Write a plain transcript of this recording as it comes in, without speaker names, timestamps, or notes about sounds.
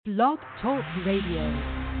Blog Talk Radio.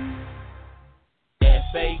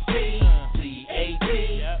 F-A-T-C-A-T,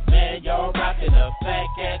 man, y'all rockin' the Fat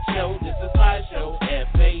Cat Show. This is my show,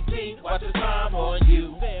 F-A-T, watch the time on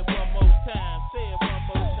you. Say it one more time,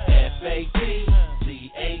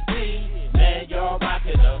 F-A-T-C-A-T, man, y'all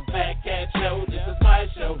rockin' the Fat Cat Show. This is my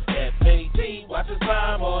show, F-A-T, watch the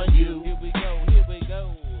time on you. Here we go.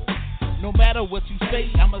 No matter what you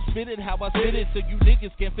say, I'ma spit it how I spit it, so you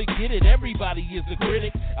niggas can't forget it. Everybody is a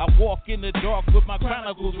critic. I walk in the dark with my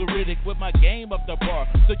chronicles veridic, with my game up the bar,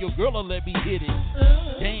 so your girl will let me hit it.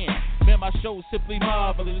 Damn, man, my show's simply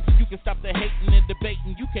marvelous. You can stop the hating and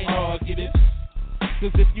debating, you can't argue this.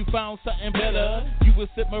 Cause if you found something better, you would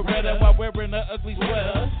sip Moretta while wearing an ugly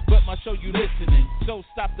sweater. But my show you listening, so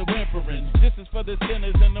stop the whimpering. This is for the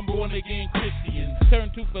sinners and the born again Christians.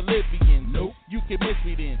 Turn to Philippians. Nope, you can miss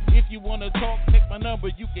me then. If you wanna talk, take my number,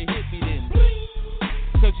 you can hit me then.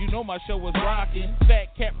 Cause you know my show is rocking.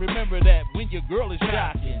 Fat Cat, remember that when your girl is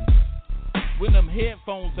shocking. When them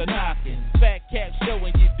headphones are knocking. Fat Cat Show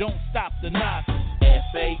and you don't stop the knocking.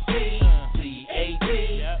 F-A-T-C-A-T,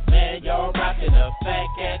 man, y'all rockin' the Fat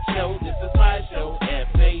Cat Show. This is my show,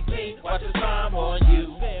 F-A-T, watch the time on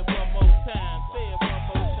you. Say it one more time,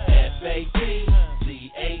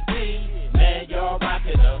 F-A-T-C-A-T, man, y'all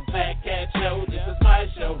rockin' the Fat Cat Show. This is my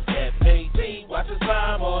show, F-A-T, watch the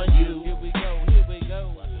time on you. Here we go.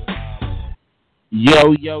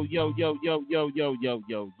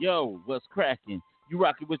 Yo, what's cracking? You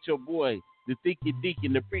rockin' with your boy, the Thinky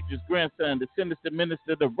Deacon, the preacher's grandson, the sinister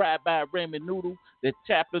minister, the Rabbi Raymond Noodle, the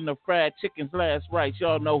chaplain of fried chicken's last rites.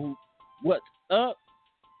 Y'all know what's up?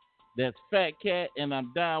 That's Fat Cat, and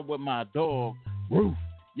I'm down with my dog, Roof.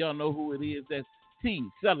 Y'all know who it is. That's T,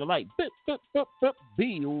 Satellite,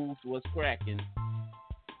 Bills, what's cracking?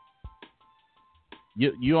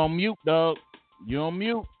 You on mute, dog. You on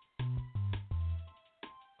mute.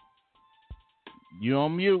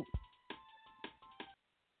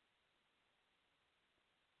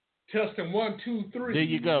 Testing 1, 2, 3. There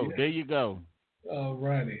you go. All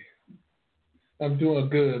righty. I'm doing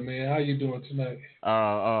good, man. How you doing tonight?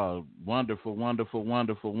 Wonderful. Want to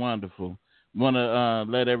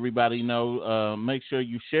let everybody know, make sure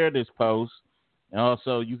you share this post. And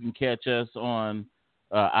also, you can catch us on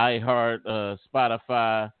iHeart,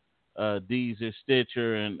 Spotify, Deezer,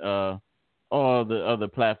 Stitcher, and all the other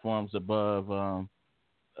platforms above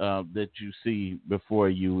that you see before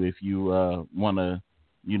you if you want to,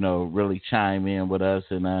 really chime in with us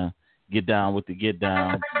and get down with the get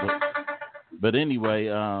down. But anyway,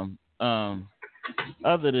 other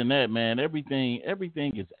than that, man, everything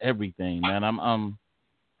is everything, man.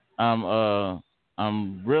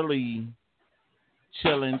 I'm really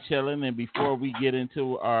chilling. And before we get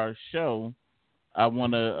into our show, I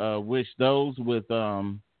want to wish those with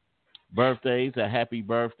birthdays a happy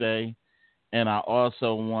birthday, and I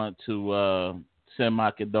also want to send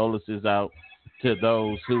my condolences out to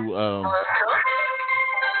those who I'm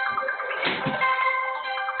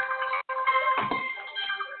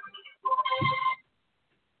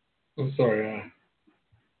sorry.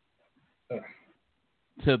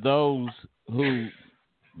 To those who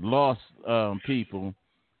lost people,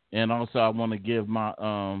 and also I want to give my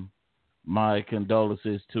my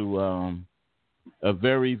condolences to a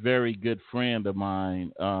very, very good friend of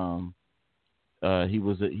mine. He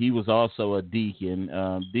was also a deacon,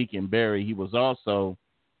 Deacon Barry. He was also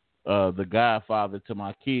the godfather to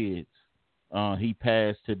my kids. He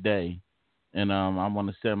passed today, and I want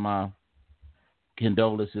to send my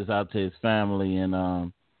condolences out to his family and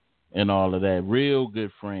all of that. Real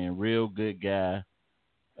good friend, real good guy.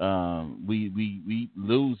 We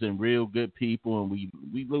losing real good people, and we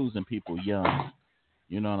losing people young.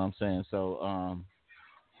 You know what I'm saying? So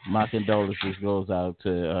my condolences goes out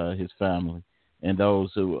to his family and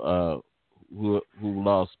those who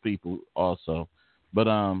lost people also. But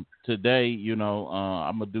today,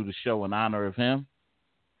 I'm gonna do the show in honor of him,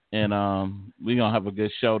 and we're gonna have a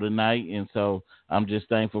good show tonight. And so I'm just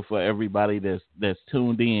thankful for everybody that's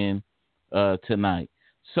tuned in tonight.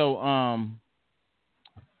 So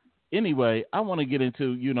anyway, I want to get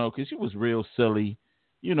into, because she was real silly.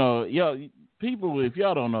 Y'all people, if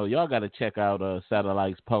y'all don't know, y'all got to check out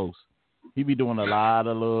Satellite's posts. He be doing a lot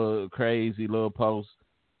of little crazy little posts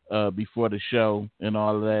before the show and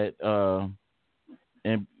all of that.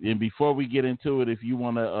 And before we get into it, if you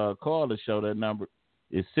want to call the show, that number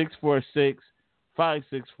is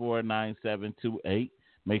 646-564-9728.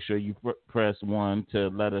 Make sure you press 1 to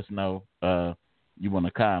let us know you want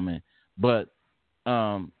to comment. But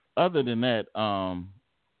other than that,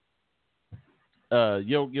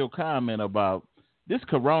 your comment about this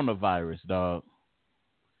coronavirus, dog.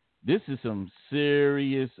 This is some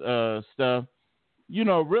serious stuff.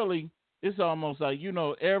 Really, it's almost like,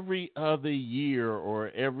 every other year or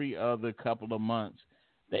every other couple of months,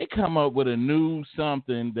 they come up with a new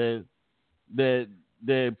something that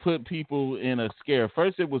that put people in a scare.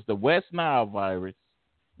 First, it was the West Nile virus.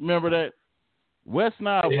 Remember that West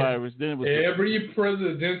Nile virus? Then it was every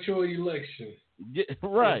presidential election.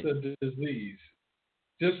 Right. It's a disease,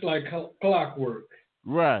 just like clockwork.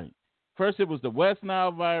 Right. First, it was the West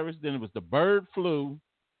Nile virus. Then it was the bird flu.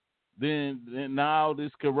 Then now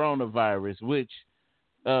this coronavirus, which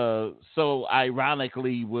so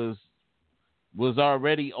ironically was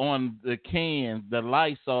already on the cans, the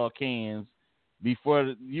Lysol cans,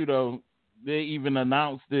 before they even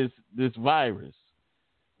announced this virus.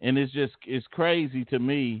 And it's crazy to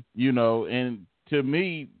me, and to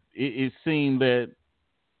me it seemed that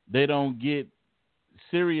they don't get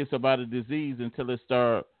serious about a disease until it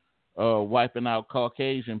start wiping out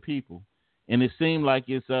Caucasian people. And it seemed like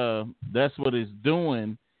it's that's what it's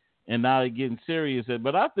doing, and now they're getting serious.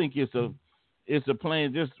 But I think it's a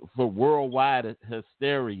plan just for worldwide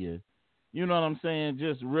hysteria. You know what I'm saying?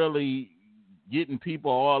 Just really getting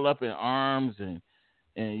people all up in arms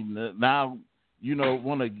and now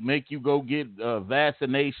want to make you go get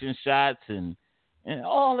vaccination shots and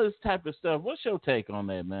all this type of stuff. What's your take on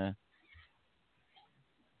that, man?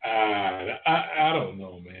 I don't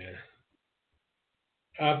know, man.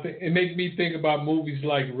 I think it makes me think about movies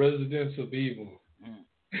like Residence of Evil.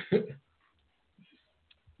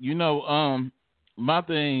 My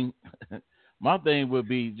thing would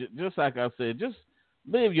be just like I said, just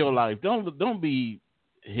live your life. Don't be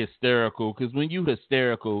hysterical, because when you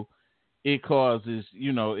hysterical, it causes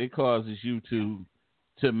you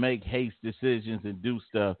to make haste decisions and do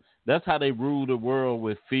stuff. That's how they rule the world,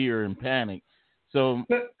 with fear and panic. So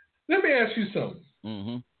let me ask you something.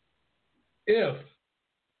 Mm-hmm. If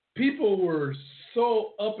people were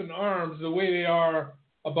so up in arms the way they are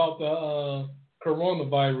about the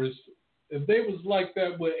coronavirus, if they was like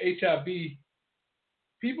that with HIV,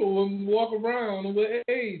 people wouldn't walk around with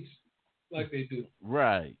AIDS like they do.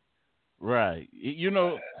 Right. I'm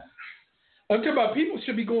talking about people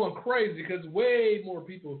should be going crazy because way more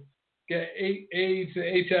people get AIDS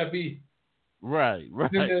and HIV. Right.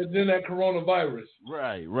 Than that coronavirus.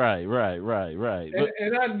 Right.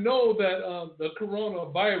 And I know that the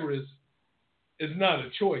coronavirus is not a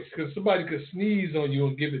choice, because somebody could sneeze on you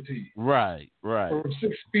and give it to you. Right. From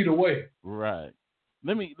 6 feet away. Right.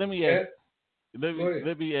 Let me ask.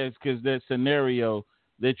 Let me ask, because that scenario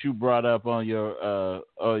that you brought up on your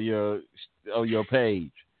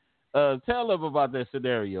page. Tell them about that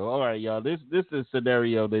scenario. All right, y'all. This is a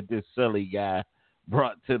scenario that this silly guy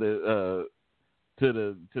brought to the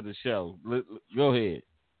show. Go ahead.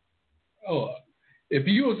 Oh, if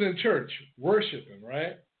you was in church worshiping,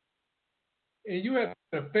 right, and you had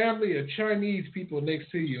a family of Chinese people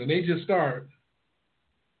next to you, and they just start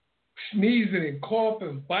sneezing and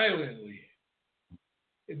coughing violently,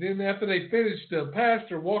 and then after they finished, the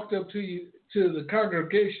pastor walked up to the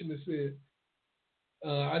congregation and said,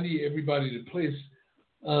 I need everybody to place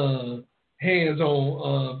hands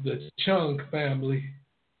on the Chung family,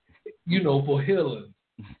 for healing.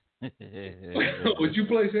 Would you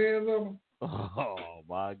place hands on them? Oh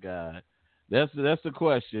my God, that's the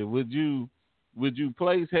question. Would you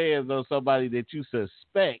place hands on somebody that you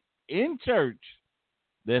suspect in church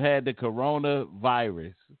that had the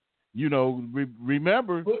coronavirus?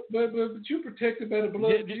 Remember. But you protected by the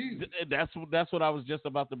blood of Jesus. That's what I was just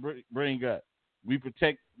about to bring up. We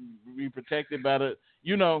protected by the.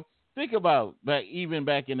 Think about even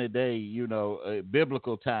back in the day.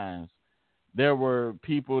 Biblical times, there were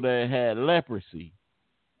people that had leprosy,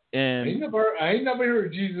 and I ain't never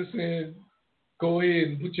heard Jesus saying, "Go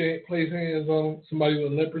ahead and place hands on somebody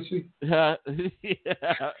with leprosy."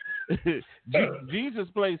 Jesus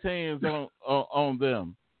placed hands on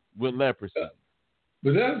them with leprosy.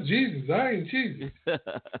 But that's Jesus. I ain't Jesus.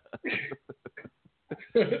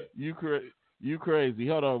 You crazy.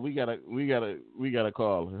 Hold on. We got a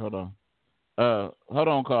caller. Hold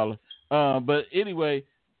on, caller. But anyway,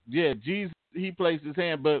 yeah, Jesus, he placed his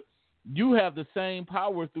hand, but you have the same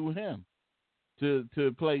power through him to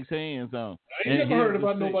place hands on. I ain't never heard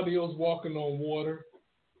about nobody else walking on water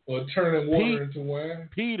or turning water into wine.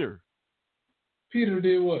 Peter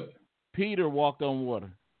did what? Peter walked on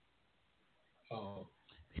water. Oh.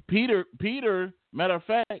 Peter, matter of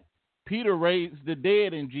fact, Peter raised the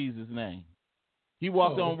dead in Jesus' name. He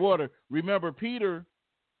walked on water. Remember, Peter,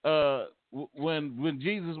 when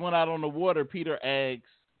Jesus went out on the water, Peter asked,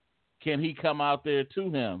 can he come out there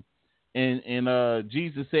to him? And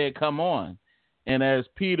Jesus said, come on. And as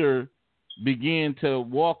Peter began to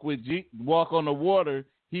walk walk on the water,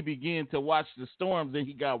 he began to watch the storms, and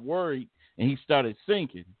he got worried, and he started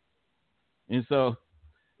sinking. And so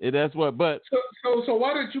that's what. But so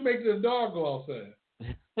why didn't you make the dog go outside?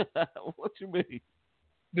 what you mean?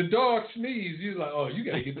 The dog sneezed. You like, oh, you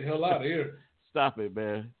gotta get the hell out of here. Stop it,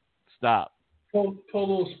 man. Stop. Pull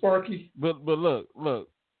little Sparky. But look.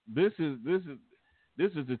 This is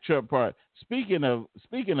the church part. Speaking of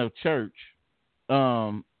church,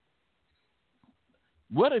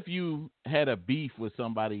 what if you had a beef with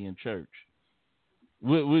somebody in church?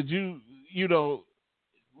 Would you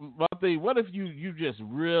what if you just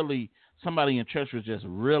really, somebody in church was just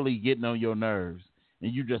really getting on your nerves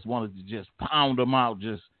and you just wanted to just pound them out,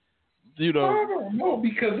 just, I don't know,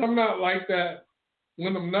 because I'm not like that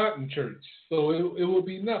when I'm not in church. So it will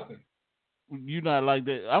be nothing. You're not like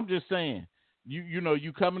that. I'm just saying,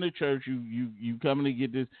 you coming to church, you coming to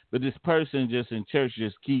get this, but this person just in church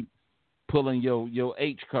just keep pulling your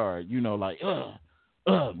H card, like,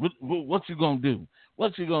 what you gonna do?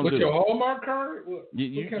 What you gonna do? With your Hallmark card? What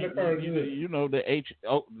kind of card is it?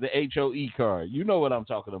 The HOE card. You know what I'm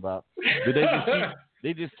talking about. But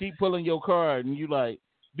they just keep pulling your card, and you like,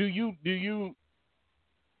 do you,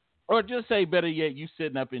 or just say better yet, you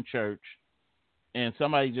sitting up in church, and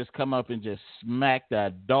somebody just come up and just smack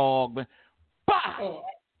that dog. Bah!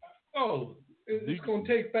 Oh, it's gonna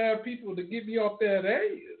take 5 people to get me off that ass.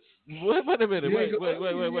 Wait a minute. Wait.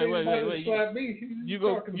 Slap me. You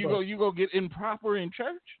go get improper in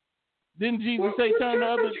church? Didn't Jesus say turn the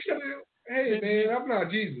other? Hey man, I'm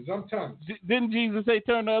not Jesus. I'm Thomas. Didn't Jesus say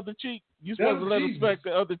turn the other cheek? You supposed to let him smack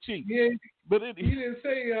the other cheek. Yeah, but he didn't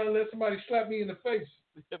say let somebody slap me in the face.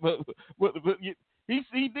 but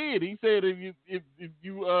he did. He said if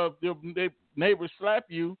your neighbor slap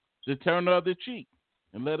you, to turn the other cheek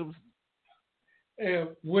and let him. And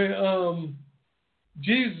when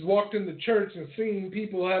Jesus walked in the church and seen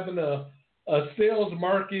people having a sales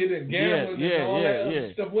market and gambling and all that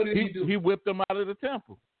other stuff, what did he do? He whipped them out of the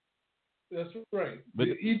temple. That's right. But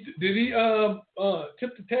did he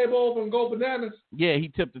tip the table over and go bananas? Yeah, he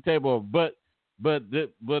tipped the table over. But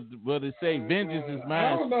it say vengeance is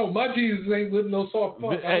mine. I don't know. My Jesus ain't with no soft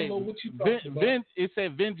fuck. I don't know what you talking about. It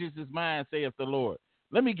said vengeance is mine, saith the Lord.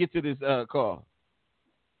 Let me get to this call.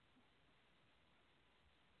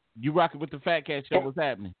 You rocking with the Fat Cat Show? What's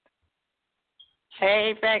happening?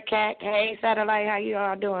 Hey, Fat Cat. Hey, Satellite. How you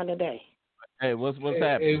all doing today? Hey, what's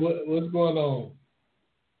happening? Hey, what's going on?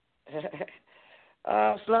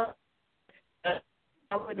 Slow.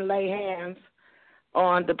 I wouldn't lay hands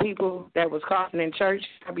on the people that was coughing in church.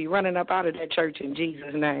 I'd be running up out of that church in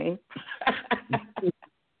Jesus' name.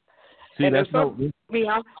 See, and that's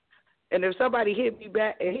and if somebody hit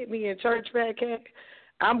me in church, Fat Cat,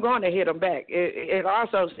 I'm going to hit them back. It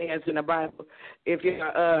also says in the Bible, if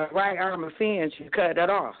your right arm offends, you cut it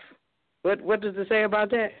off. What does it say about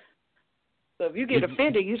that? So if you get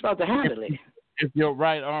offended, you're supposed to handle it. If your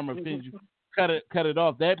right arm offends you, cut it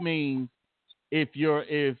off. That means if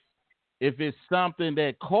it's something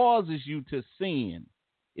that causes you to sin,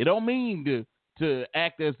 it don't mean to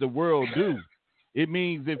act as the world do. It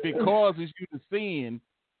means if it causes you to sin,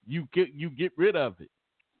 you get rid of it.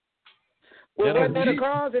 Well, wasn't that a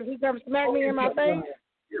cause if he comes smack me in my face?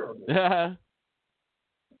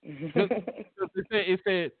 It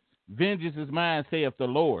said, "Vengeance is mine," saith the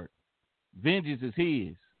Lord. Vengeance is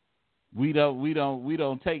His. We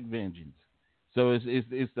don't take vengeance. So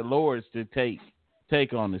it's the Lord's to take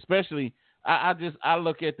on. Especially, I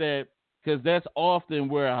look at that because that's often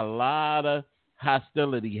where a lot of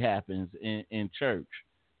hostility happens in church.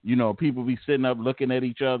 People be sitting up looking at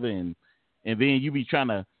each other, and then you be trying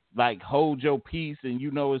to like hold your peace, and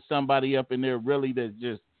it's somebody up in there really that's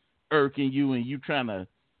just irking you, and you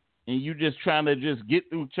just trying to just get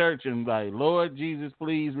through church and like, Lord Jesus,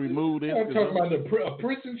 please remove this. You talking about a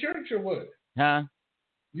prison church or what? Huh?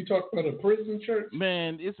 You talking about a prison church?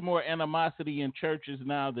 Man, it's more animosity in churches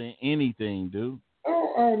now than anything, dude. I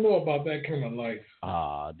don't know about that kind of life.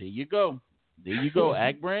 There you go.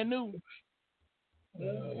 Act brand new.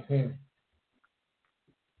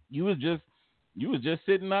 You was just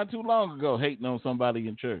sitting not too long ago hating on somebody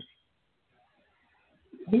in church.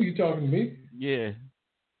 Who you talking to me? Yeah.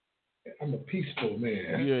 I'm a peaceful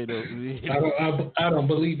man. Yeah, I don't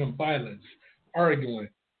believe in violence, arguing,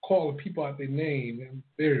 calling people out their name. I'm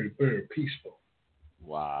very, very peaceful.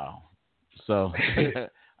 Wow. So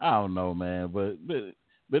I don't know, man, but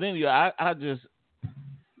anyway,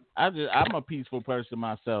 I'm a peaceful person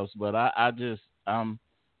myself, but I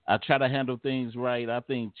try to handle things right. I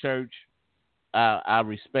think church, I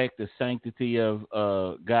respect the sanctity of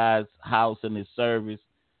God's house and His service,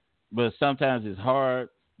 but sometimes it's hard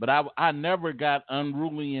But I never got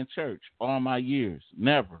unruly in church all my years.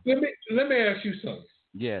 Never. Let me ask you something.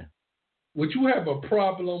 Yeah. Would you have a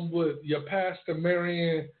problem with your pastor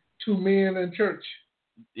marrying two men in church?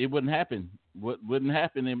 It wouldn't happen. Wouldn't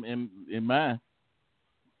happen in mine.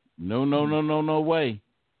 No way.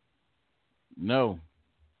 No.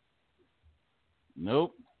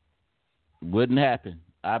 Nope. Wouldn't happen.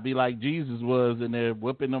 I'd be like Jesus was in there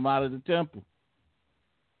whipping them out of the temple.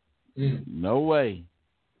 No way.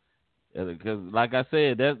 Because, like I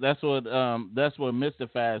said, that's what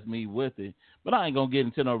mystifies me with it. But I ain't gonna get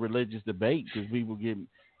into no religious debate because people get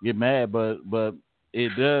mad. But it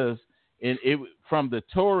does, and it from the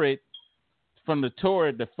Torah,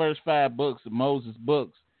 the first 5 books of Moses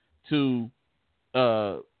books to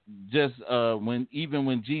when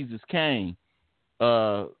Jesus came,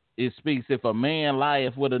 it speaks if a man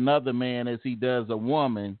lieth with another man as he does a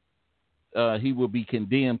woman, he will be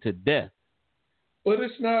condemned to death. But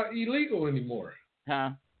it's not illegal anymore.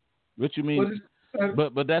 Huh? What you mean?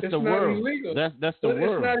 But that's the world. Illegal. That's the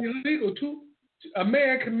world. It's not illegal to. A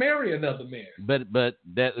man can marry another man. But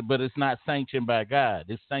it's not sanctioned by God.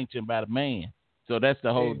 It's sanctioned by the man. So that's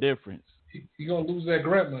the whole difference. You're gonna lose that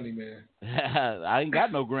grant money, man. I ain't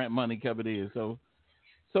got no grant money coming in. So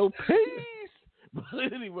peace.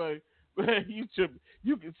 But anyway, man, you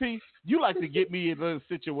can see you like to get me in those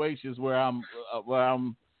situations where I'm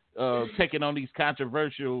taking on these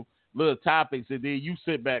controversial little topics, and then you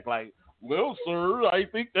sit back like, well, sir, I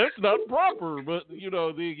think that's not proper. But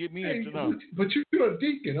they get me into. But you're a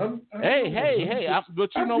deacon. But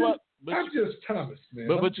you know what? I'm just Thomas, man.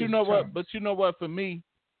 But you know what? But you know what? For me,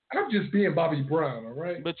 I'm just being Bobby Brown, all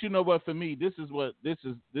right. But you know what? For me, this is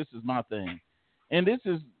my thing, and this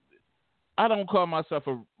is. I don't call myself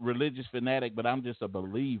a religious fanatic, but I'm just a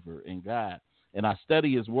believer in God, and I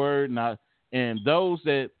study His Word, and those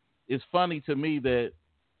that it's funny to me that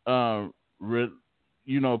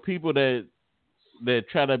people that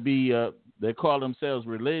try to be that call themselves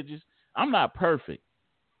religious. I'm not perfect.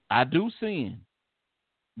 I do sin,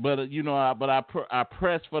 but I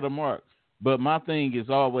press for the mark. But my thing is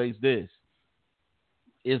always this: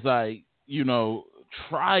 it's like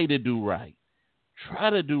try to do right,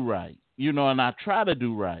 and I try to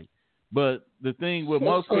do right. But the thing with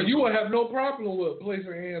most people, you will have no problem with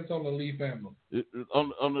placing hands on the Lee family.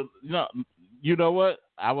 You know what?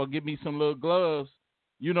 I will give me some little gloves.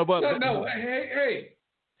 You know what? No.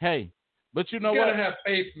 Hey. But you know you what? gotta have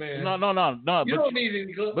faith, man. No. You don't need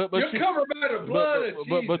any gloves. You're covered by the blood of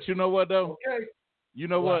Jesus. But you know what though? Okay. You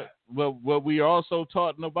know what? Well, what we are also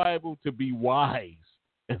taught in the Bible to be wise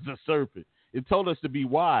as a serpent. It told us to be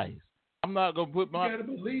wise. I'm not gonna put my. You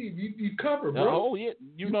gotta believe you cover, bro. Oh yeah,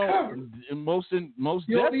 you covered. most you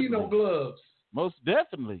definitely. Don't need no gloves. Most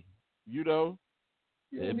definitely, You don't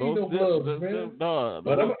need no gloves, man. No,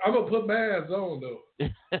 but I'm gonna put mine on though.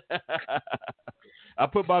 I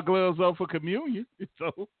put my gloves on for communion,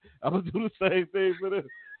 so I'm gonna do the same thing for this.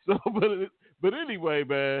 So, but anyway,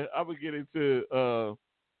 man, I'm gonna get into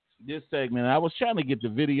this segment. I was trying to get the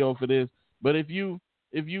video for this, but if you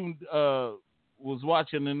was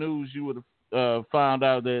watching the news, you would have found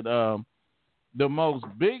out that the most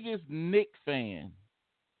biggest Knicks fan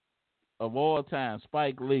of all time,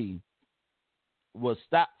 Spike Lee, was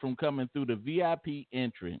stopped from coming through the VIP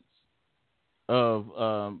entrance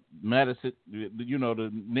of Madison,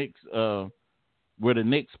 the Knicks, where the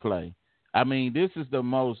Knicks play. I mean, this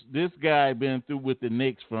guy been through with the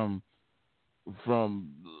Knicks from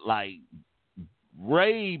like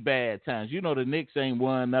way bad times. The Knicks ain't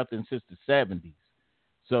won nothing since the 70s.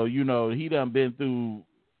 So, he done been through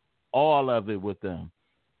all of it with them.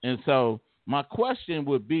 And so my question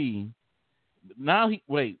would be,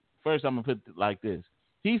 first I'm going to put it like this.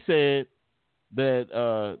 He said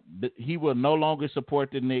that he will no longer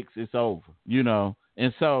support the Knicks. It's over,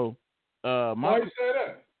 And so why you say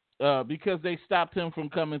that? Because they stopped him from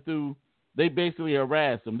coming through. They basically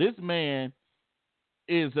harassed him. This man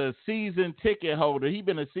is a season ticket holder. He's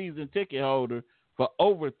been a season ticket holder for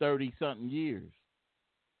over 30-something years.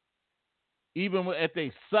 Even at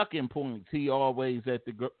their sucking points, he always at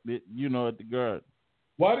the guard.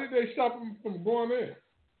 Why did they stop him from going there?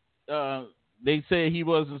 They said he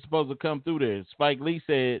wasn't supposed to come through there. Spike Lee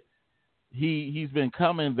said he's been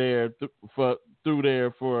coming there through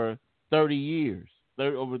there for 30 years,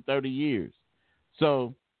 over 30 years.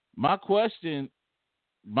 So my question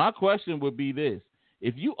would be this: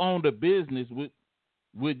 if you owned a business,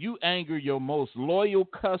 would you anger your most loyal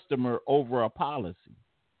customer over a policy?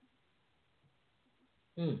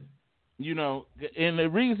 And the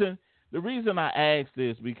reason I ask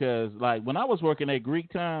this because, like, when I was working at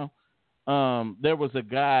Greektown, there was a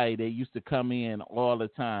guy that used to come in all the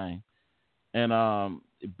time, and a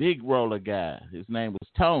big roller guy. His name was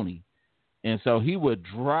Tony, and so he would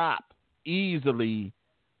drop easily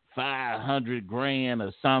 500 grand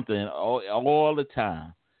or something all the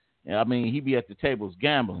time. I mean, he'd be at the tables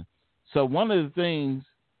gambling. So one of the things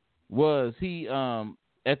was he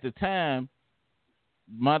at the time,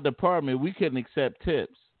 my department, we couldn't accept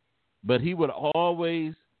tips, but he would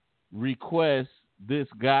always request this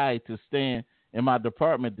guy to stand in my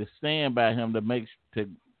department, to stand by him, to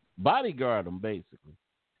bodyguard him, basically.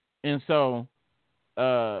 And so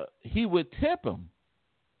he would tip him.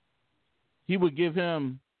 He would give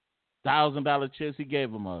him $1,000 chips. He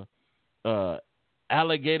gave him a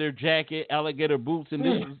alligator jacket, alligator boots, and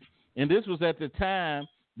this was at the time.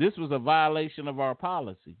 This was a violation of our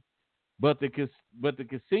policy, but the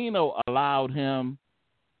casino allowed him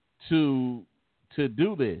to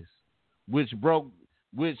do this, which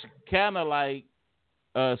kind of like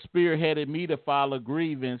spearheaded me to file a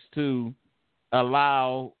grievance to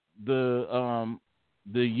allow the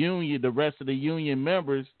union, the rest of the union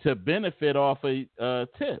members, to benefit off of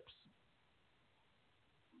tips.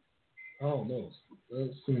 I don't know.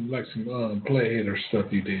 That seems like some player hater stuff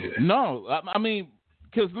you did. No, I mean,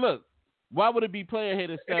 because look, why would it be player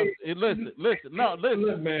hater stuff? Hey, listen. Look, man.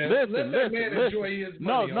 Let that man enjoy his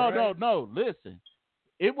money. No. Listen,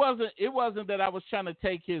 it wasn't that I was trying to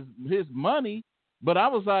take his money, but I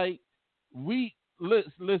was like,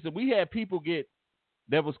 listen, we had people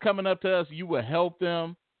that was coming up to us. You would help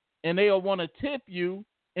them, and they'll want to tip you,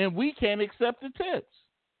 and we can't accept the tips,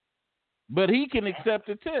 but he can accept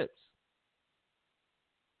the tips.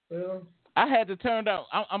 Well, I had to turn down.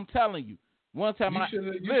 I'm telling you. One time you should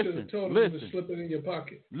have told him to slip it in your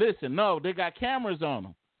pocket. Listen, no, they got cameras on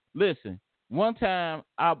them. Listen, one time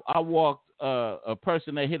I walked a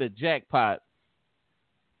person that hit a jackpot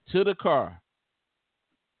to the car,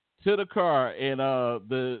 and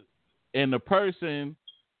the person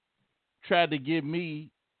tried to give me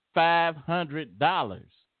 $500.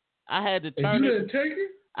 I had to turn and you didn't take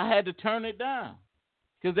it? I had to turn it down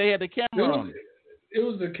because they had the camera on it. It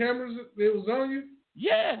was the cameras that was on you?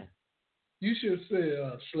 Yeah. You should have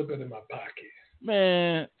said, slip it in my pocket.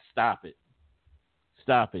 Man, stop it.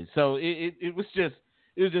 So it was just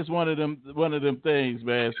one of them things,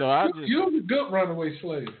 man. So you're a good runaway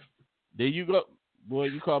slave. There you go. Boy,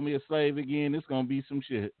 you call me a slave again, it's gonna be some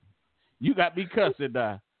shit. You got me cussing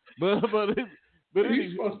now. But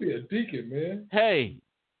you're supposed to be a deacon, man. Hey,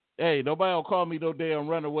 nobody will call me no damn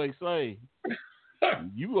runaway slave.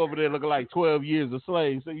 You over there looking like 12 years a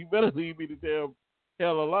slave, so you better leave me the damn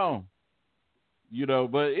hell alone. You know,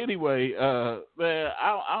 but anyway, man,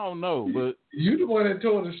 I don't know, but you the one that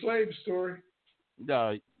told the slave story.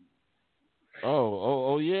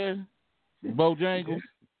 Oh yeah, Bojangles.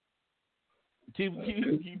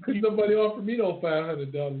 Nobody offered me no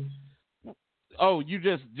 $500. Oh, you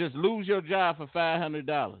just lose your job for $500.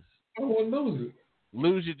 I want to lose it.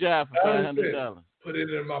 Lose your job for $500. Put it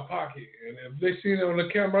in my pocket, and if they seen it on the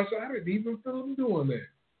camera, I said, I didn't even feel them doing that.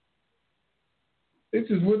 They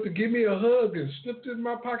just went to give me a hug and slipped it in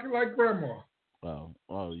my pocket like grandma.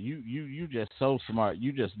 Oh, you just so smart.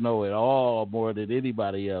 You just know it all more than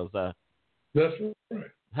anybody else. That's right.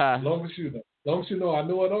 As long as you know, I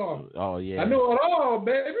know it all. Oh yeah. I know it all,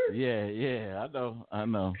 baby. Yeah. I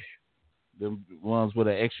know. The ones with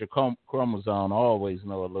an extra chromosome always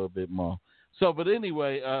know a little bit more. So, but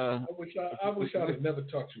anyway, I wish I'd have never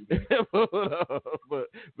taught you that.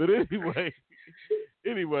 but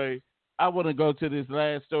anyway, I want to go to this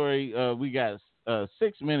last story. We got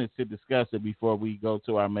 6 minutes to discuss it before we go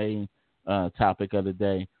to our main topic of the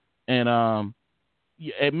day. And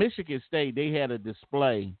at Michigan State, they had a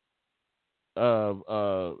display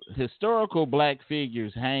of historical black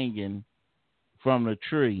figures hanging from the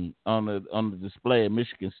tree on the display at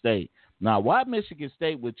Michigan State. Now, why Michigan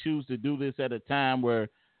State would choose to do this at a time where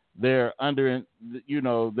they're under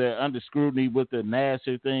scrutiny with the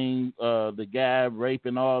Nassar thing, the guy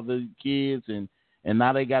raping all the kids, and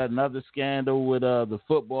now they got another scandal with the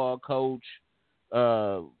football coach,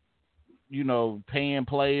 paying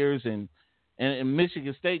players, and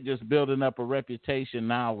Michigan State just building up a reputation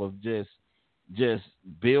now of just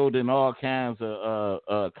building all kinds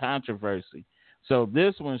of controversy. So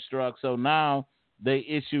this one struck. So now they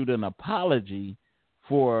issued an apology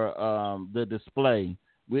for the display.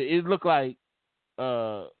 It looked like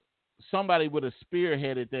somebody would have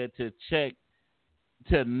spearheaded that to check,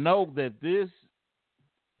 to know that this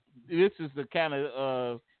is the kind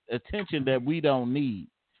of attention that we don't need.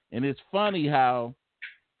 And it's funny how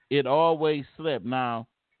it always slipped. Now,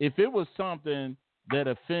 if it was something that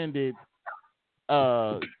offended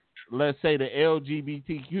let's say the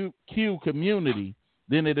LGBTQ community,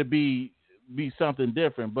 then it'd be something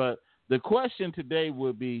different. But the question today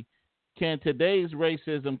would be, can today's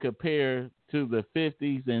racism compare to the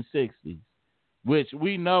 50s and 60s, which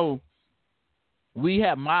we know we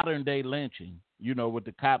have modern day lynching, with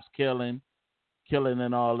the cops killing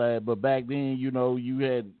and all that. But back then, you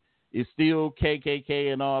had, it's still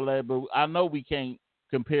KKK and all that. But I know we can't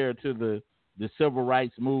compare to the civil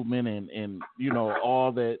rights movement and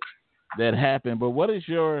all that happened. But what is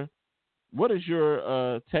your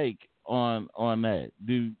take on that?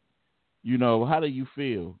 How do you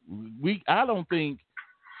feel? I don't think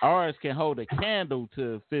ours can hold a candle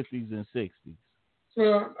to 50s and 60s.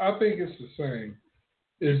 Well, I think it's the same.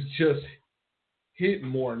 It's just hitting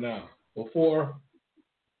more now. Before,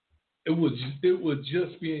 it would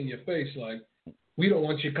just be in your face, like, we don't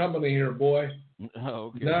want you coming in here, boy.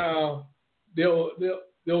 Oh, okay. Now they'll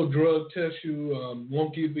drug test you,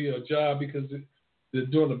 won't give you a job because they're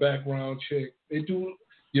doing a background check. They do.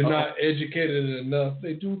 You're not educated enough.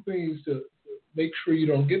 They do things to make sure you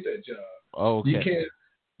don't get that job. Okay.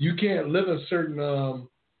 You can't live in certain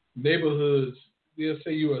neighborhoods. They'll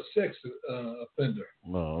say you're a sex offender.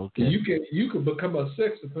 Oh, okay. You can become a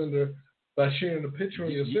sex offender by sharing a picture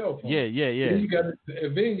on your cell phone. Yeah. Then you got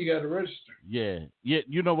to register. Yeah.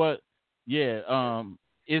 You know what? Yeah.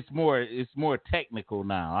 It's more technical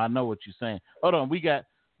now. I know what you're saying. Hold on. We got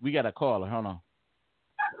a caller. Hold on.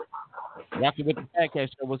 Rocky with the podcast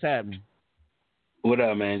show. What's happening? What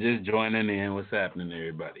up, man? Just joining in. What's happening,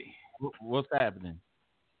 everybody? What's happening?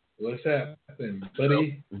 What's happening,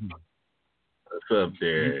 buddy? What's up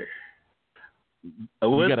there?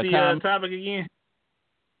 What's the topic again?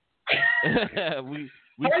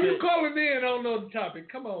 Why are you calling in? I don't know the topic.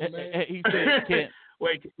 Come on, man. He said,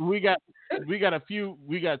 "Wait, we got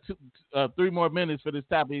three more minutes for this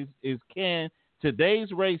topic. Is can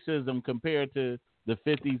today's racism compared to the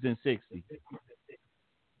 50s and 60s?"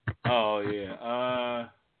 Oh yeah.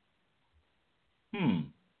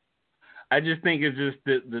 I just think it's just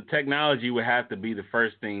the technology would have to be the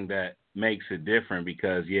first thing that makes it different,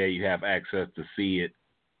 because you have access to see it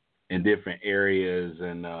in different areas,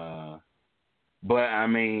 and but I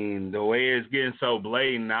mean, the way it's getting so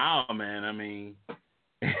blatant now, man, I mean,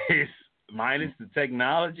 it's minus the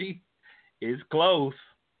technology, it's close.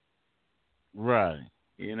 Right.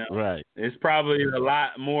 Right. It's probably a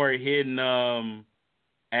lot more hidden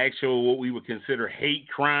actual what we would consider hate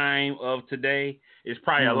crime of today. It's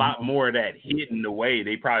probably a lot more of that hidden away.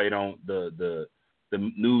 They probably don't, the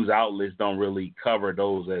news outlets don't really cover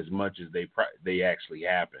those as much as they actually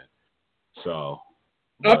happen. So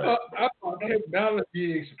I thought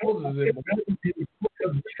technology exposes it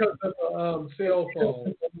because of cell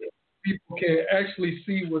phones. People can actually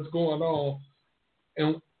see what's going on,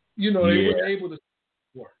 and they were able to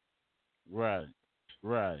work. Right.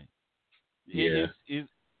 Yeah.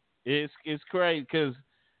 It's crazy because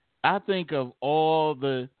I think of all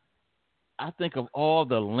the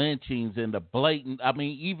lynchings and the blatant. I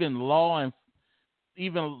mean, even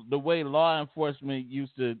the way law enforcement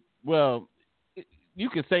used to. Well, you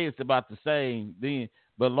could say it's about the same then,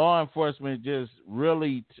 but law enforcement just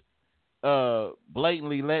really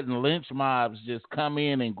blatantly letting lynch mobs just come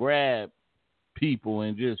in and grab people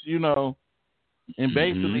and just and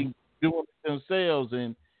basically doing it themselves,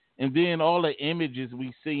 and then all the images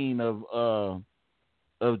we've seen of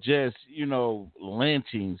just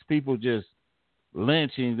lynchings, people just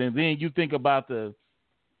lynchings, and then you think about the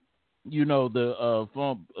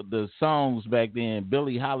songs back then,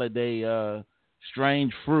 Billie Holiday,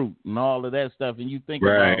 Strange Fruit, and all of that stuff, and you think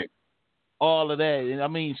about all of that, and I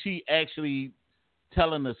mean, she actually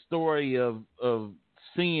telling the story of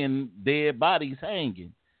seeing dead bodies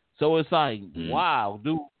hanging. So it's like, wow,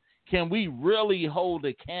 can we really hold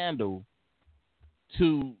a candle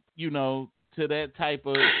to that type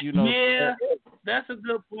of Yeah, that's a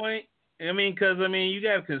good point. I mean, because you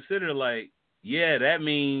got to consider, like, that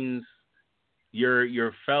means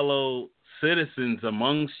your fellow citizens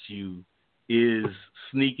amongst you is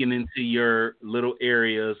sneaking into your little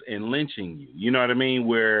areas and lynching you. You know what I mean?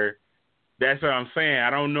 Where that's what I'm saying. I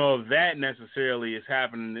don't know if that necessarily is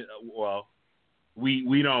happening. Well,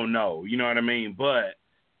 we don't know. You know what I mean? But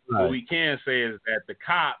what we can say is that the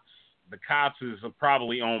cops is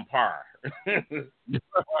probably on par.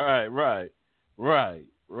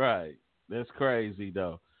 Right. That's crazy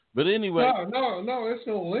though. But anyway, no, there's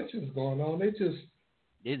no lynchings going on. They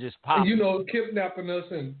just pop. Kidnapping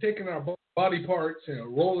us and taking our body parts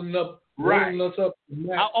and rolling us up.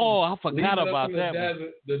 I forgot about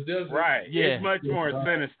that. The desert. Right. Yeah. It's much more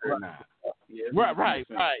sinister now. Right.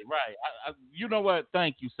 You know what?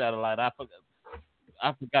 Thank you, Satellite.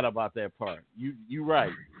 I forgot about that part. You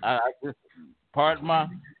right. I just pardon my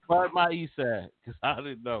east side because I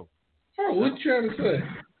didn't know. Oh, what you trying to say?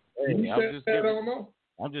 Hey, I don't know.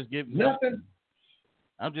 I'm just giving nothing.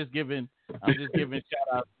 I'm just giving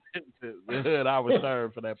shout out to the hood I was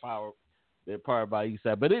served for that part by east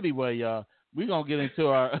side. But anyway, y'all, we're gonna get into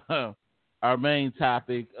our main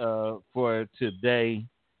topic for today,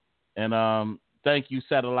 and thank you,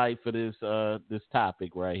 Satellite, for this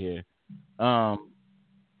topic right here. The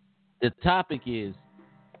topic is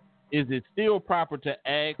it still proper to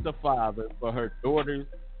ask the father for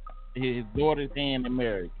his daughter's hand in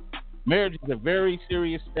marriage? Marriage is a very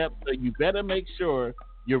serious step, so you better make sure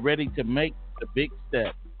you're ready to make the big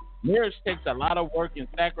step. Marriage takes a lot of work and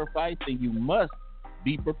sacrifice, and you must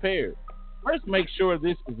be prepared. First, make sure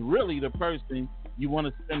this is really the person you want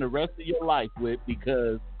to spend the rest of your life with,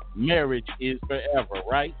 because marriage is forever,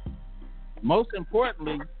 right? Most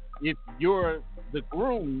importantly, if you're the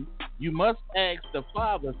groom, you must ask the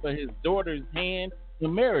father for his daughter's hand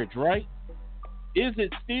in marriage, right? Is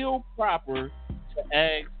it still proper to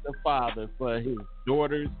ask the father for his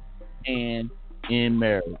daughter's hand in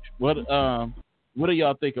marriage? What do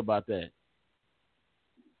y'all think about that?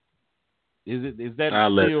 Is that I'll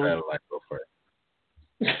let still... Satellite go first.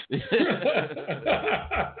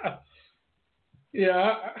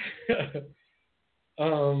 Yeah,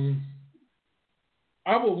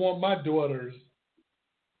 I would want my daughter's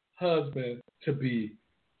husband to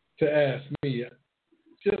ask me,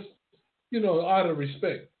 just out of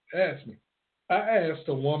respect. Ask me. I asked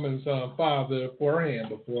a woman's father for her hand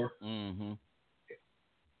before. Mm-hmm.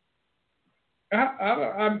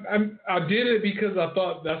 I did it because I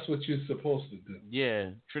thought that's what you're supposed to do.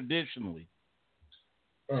 Yeah, traditionally.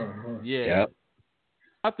 Uh-huh. Yeah. Yep.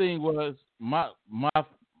 My thing was my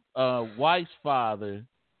wife's father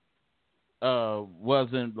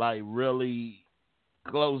wasn't like really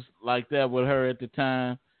close like that with her at the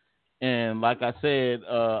time, and like I said,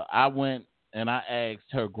 I went and I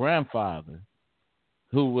asked her grandfather,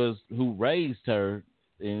 who raised her,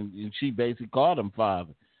 and she basically called him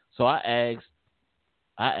father. So I asked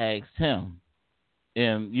him,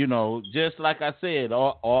 and just like I said,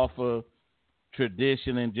 off of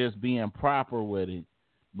tradition and just being proper with it.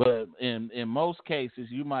 But in most cases,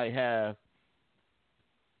 you might have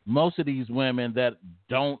most of these women that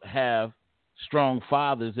don't have strong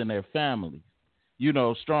fathers in their families,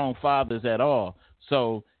 strong fathers at all.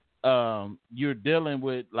 So you're dealing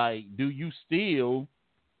with, like, do you still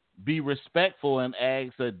be respectful and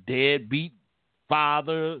ask a deadbeat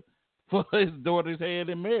father for his daughter's hand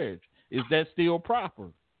in marriage? Is that still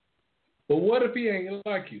proper? But what if he ain't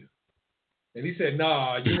like you? And he said,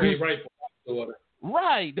 "Nah, you ain't right for my daughter."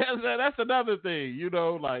 Right. That's another thing,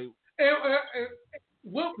 like. And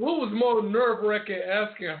what was more nerve-wracking,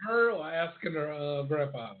 asking her or asking her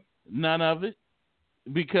grandfather? None of it,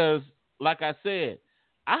 because, like I said,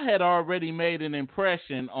 I had already made an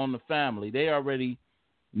impression on the family. They already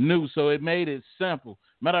knew, so it made it simple.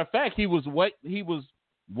 Matter of fact, he was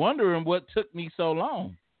wondering what took me so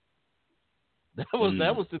long. That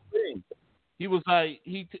was the thing. He was like,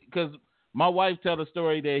 because my wife told a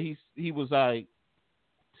story that he was like,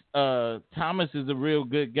 Thomas is a real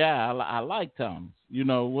good guy. I like Thomas.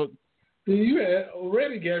 What? You had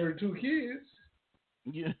already gave her 2 kids.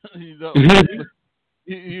 Hey,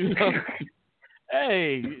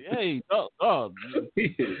 dog.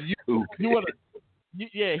 You want to?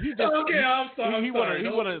 Yeah, he just. Okay, I'm sorry. He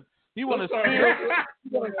want to steal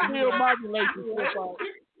my relationship.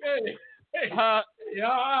 Hey. Yeah,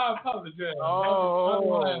 I apologize.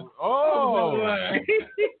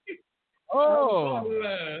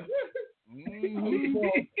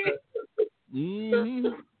 Mm-hmm.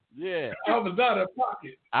 Yeah. I was out of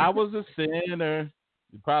pocket. I was a sinner.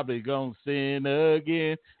 You're probably gonna sin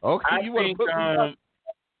again. Okay,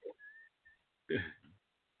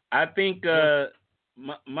 I think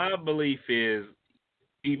my belief is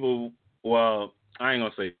people. Well, I ain't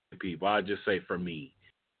gonna say people. I'll just say for me,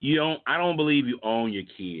 I don't believe you own your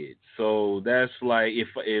kids. So that's like if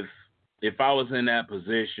I was in that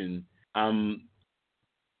position,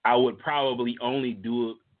 I would probably only do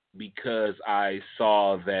it because I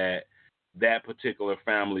saw that particular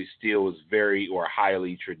family still was very or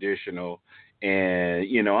highly traditional. And,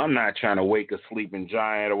 I'm not trying to wake a sleeping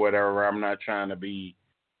giant or whatever. I'm not trying to be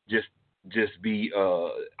just be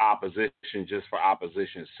opposition just for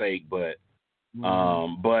opposition's sake. But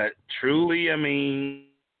truly, I mean,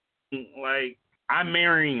 like, I'm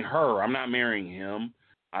marrying her. I'm not marrying him.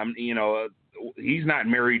 He's not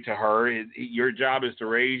married to her. Your job is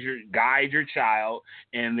to guide your child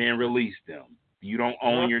and then release them. You don't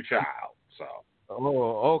own your child. So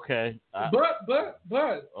Oh, okay.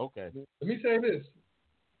 But Okay. let me say this: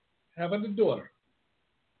 having a daughter,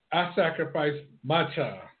 I sacrificed my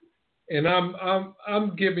child, and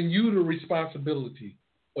I'm giving you the responsibility,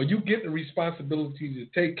 or you get the responsibility to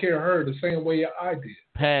take care of her the same way I did.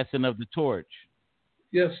 Passing of the torch.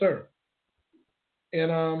 Yes, sir.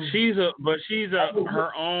 And she's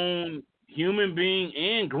her own human being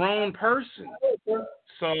and grown person.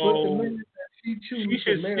 So she should be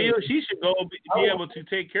able to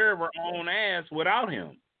take care of her own ass without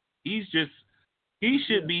him. He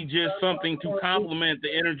should be just something to complement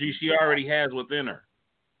the energy she already has within her.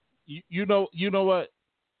 You know what?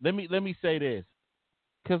 Let me say this,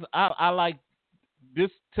 because I like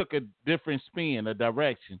this took a different spin, a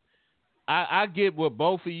direction. I get what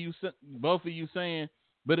both of you saying,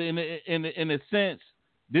 but in a sense,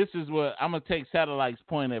 this is what I'm gonna take Satellite's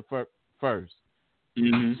point at first.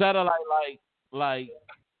 Mm-hmm. Satellite, like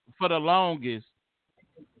for the longest,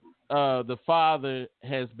 the father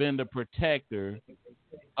has been the protector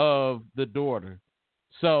of the daughter,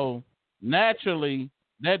 so naturally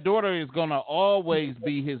that daughter is gonna always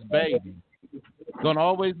be his baby, gonna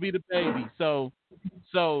always be the baby. So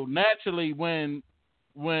naturally, when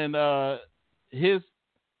his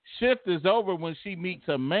shift is over, when she meets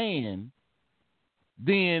a man,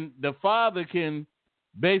 then the father can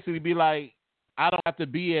basically be like, I don't have to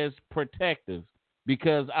be as protective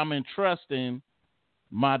because I'm entrusting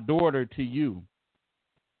my daughter to you.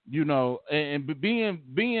 You know, and being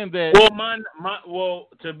that. Well,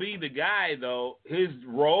 to be the guy though, his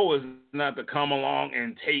role is not to come along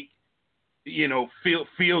and take,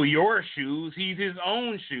 feel your shoes. He's his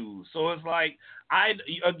own shoes. So it's like,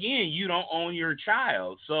 you don't own your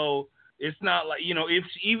child. So it's not like,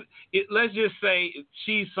 let's just say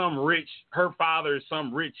she's her father is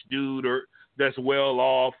some rich dude or that's well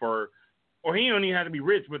off, or he don't even have to be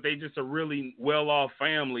rich, but they just a really well-off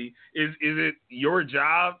family. Is it your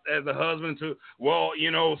job as a husband to,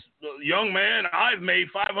 young man, I've made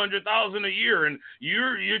 $500,000 a year, and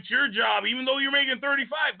it's your job, even though you're making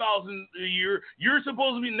 $35,000 a year, you're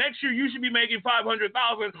supposed to be next year. You should be making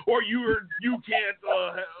 $500,000, or you can't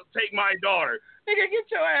take my daughter. Nigga,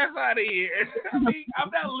 get your ass out of here. I mean, I'm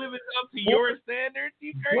not living up to your standards.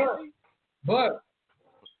 You crazy? But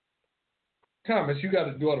Thomas, you got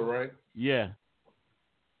a daughter, right? Yeah.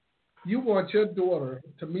 You want your daughter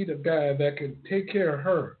to meet a guy that can take care of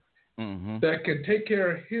her, mm-hmm. that can take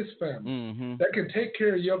care of his family, mm-hmm. that can take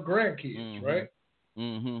care of your grandkids, mm-hmm. right?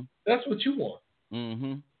 Mm-hmm. That's what you want.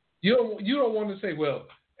 Mm-hmm. You don't want to say, well,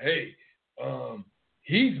 hey,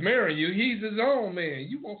 he's marrying you, he's his own man.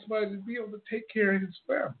 You want somebody to be able to take care of his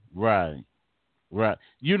family. Right. But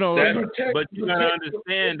you gotta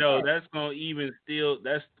understand though, that's gonna even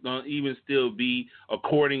still be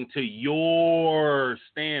according to your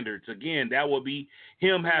standards. Again, that would be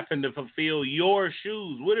him having to fulfill your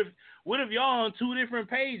shoes. What if y'all on two different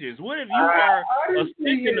pages? What if you are a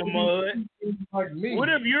stick in the mud? Like me. What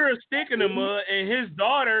if you're a stick in the mud and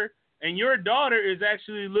your daughter is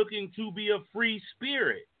actually looking to be a free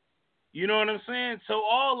spirit? You know what I'm saying? So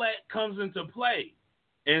all that comes into play.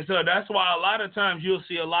 And so that's why a lot of times you'll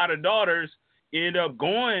see a lot of daughters end up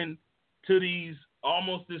going to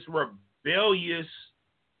this rebellious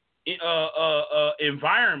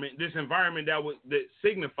environment, this environment that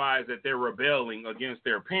signifies that they're rebelling against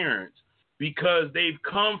their parents because they've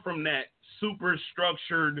come from that super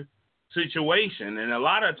structured situation. And a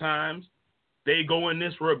lot of times they go in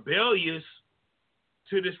this rebellious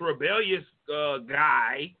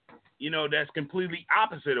guy, that's completely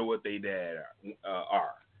opposite of what they dad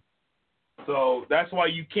are. So that's why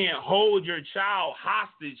you can't hold your child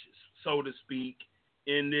hostage, so to speak,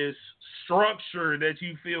 in this structure that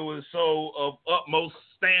you feel is so of utmost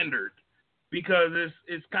standard, because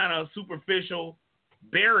it's kind of a superficial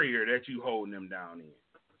barrier that you holding them down in.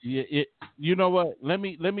 Yeah, you know what? Let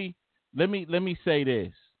me say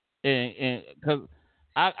this, and because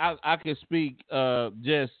I can speak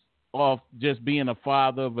just being a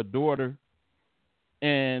father of a daughter,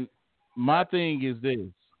 and my thing is this: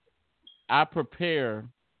 I prepare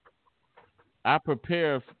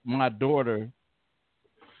my daughter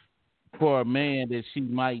for a man that she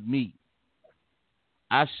might meet.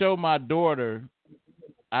 I show my daughter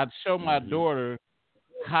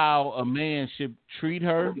how a man should treat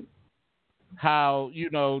her, how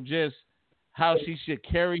just how she should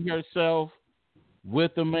carry herself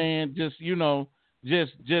with a man, just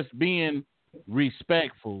being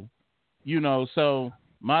respectful, So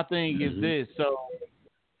my thing is this,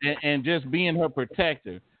 and just being her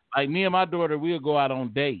protector. Like me and my daughter, we'll go out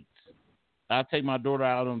on dates. I take my daughter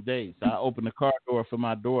out on dates. I open the car door for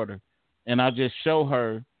my daughter, and I just show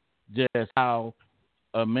her just how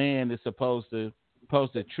a man is supposed to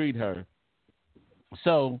treat her.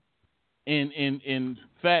 So, in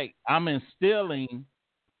fact, I'm instilling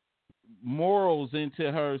morals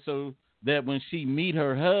into her so that when she meet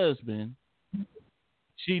her husband,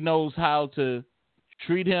 she knows how to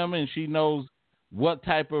treat him, and she knows what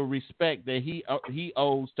type of respect that he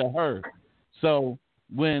owes to her. So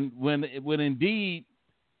when indeed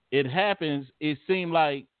it happens, it seemed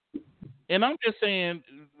like, and I'm just saying,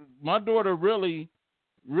 my daughter really,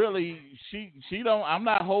 she don't. I'm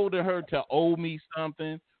not holding her to owe me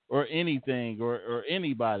something or anything or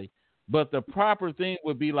anybody, but the proper thing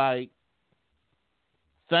would be like,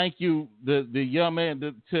 thank you, the young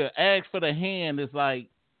man, to ask for the hand is like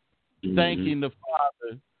thanking the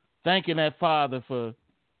father, thanking that father for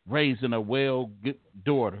raising a good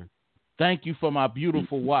daughter. Thank you for my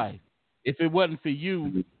beautiful wife. If it wasn't for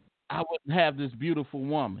you, I wouldn't have this beautiful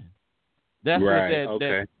woman. That's right. what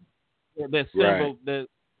that symbol right.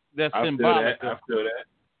 that's symbolic. I feel that.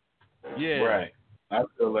 Yeah. Right. I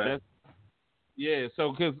feel that. Yeah.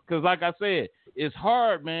 So, cause like I said, it's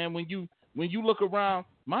hard, man. When you look around,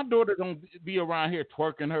 my daughter don't be around here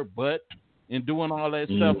twerking her butt and doing all that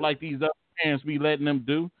stuff like these other parents be letting them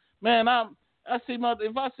do. Man, if I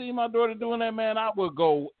see my daughter doing that, man, I would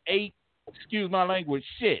go excuse my language,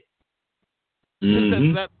 shit.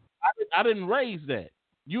 I didn't raise that.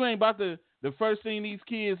 You ain't about to. The first thing these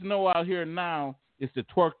kids know out here now is to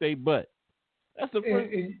twerk their butt. That's the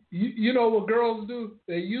first. And you know what girls do?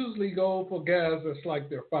 They usually go for guys that's like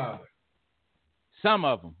their father. Some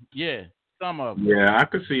of them, yeah. Some of them. Yeah, I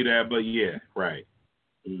could see that, but yeah, right.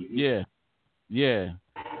 Yeah.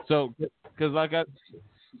 So, because like I.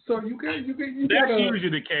 So you That's gotta, usually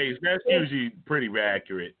the case. That's usually pretty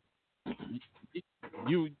accurate.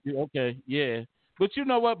 You okay? Yeah. But you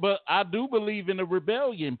know what? But I do believe in the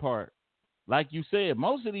rebellion part. Like you said,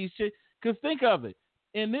 most of these shit, because think of it.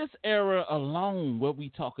 In this era alone, what we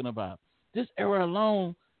talking about, this era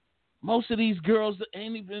alone, most of these girls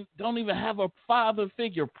don't even have a father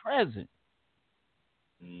figure present.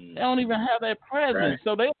 They don't even have that present. Right.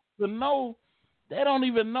 So they don't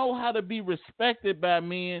even know how to be respected by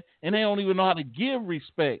men, and they don't even know how to give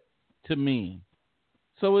respect to men.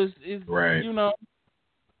 So it's right. You know,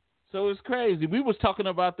 so it's crazy. We was talking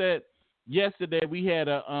about that yesterday. We had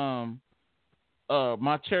at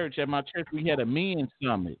my church we had a men's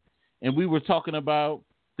summit, and we were talking about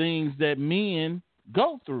things that men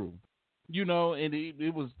go through, you know, and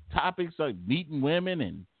it was topics like meeting women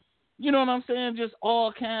and, you know what I'm saying, just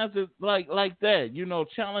all kinds of like that, you know,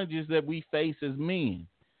 challenges that we face as men,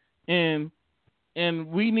 and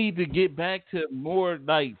we need to get back to more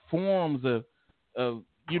like forms of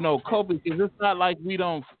you know coping, because it's not like we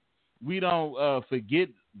don't forget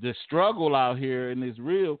the struggle out here, and it's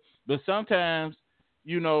real. But sometimes,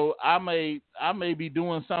 you know, I may be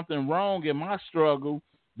doing something wrong in my struggle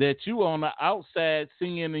that you on the outside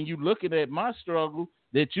seeing, and you looking at my struggle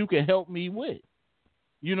that you can help me with.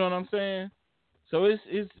 You know what I'm saying? So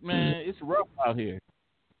it's man, it's rough out here.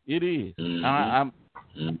 It is. And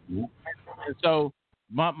so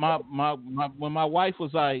my when my wife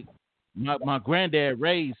was like, my granddad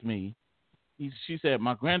raised me. She said,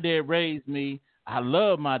 my granddad raised me. I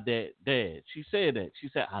love my dad. She said that. She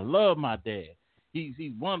said, I love my dad. He's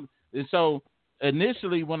one. And so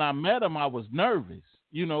initially when I met him, I was nervous,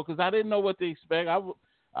 you know, because I didn't know what to expect. I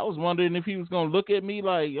was wondering if he was going to look at me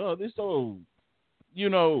like, oh, this old, you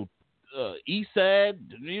know, east side,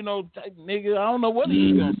 you know, type nigga. I don't know what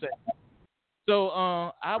he was going to say. So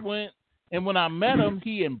I went, and when I met him,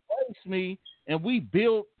 he embraced me, and we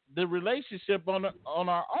built the relationship on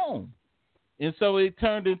our own. And so it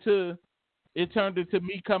turned into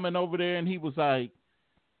me coming over there, and he was like,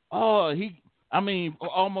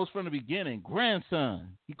 almost from the beginning,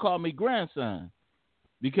 grandson. He called me grandson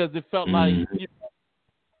because it felt like, you know,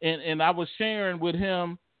 and I was sharing with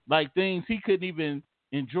him like things he couldn't even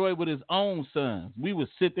enjoy with his own sons. We would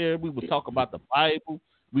sit there, we would talk about the Bible,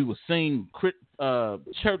 we would sing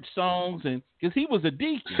church songs, and because he was a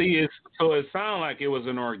deacon. See, so it sounded like it was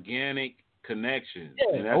an organic connection.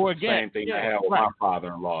 Yeah, and that's the same thing I had with my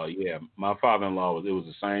father-in-law. Yeah, my father-in-law it was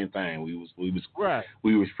the same thing. We was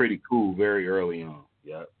pretty cool very early on.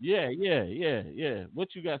 Yeah. Yeah.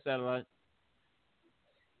 What you got, Satellite?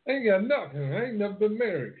 I ain't got nothing. I ain't never been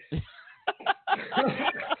married.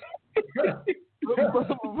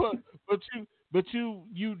 but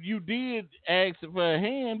you did ask for a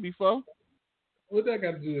hand before. What that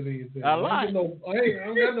got to do with anything? I don't got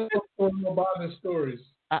no bonding stories.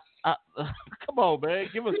 Come on, man.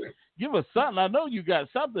 Give us something. I know you got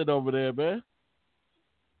something over there, man.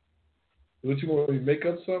 What you want me to make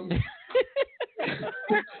up something?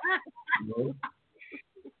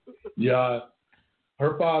 Yeah,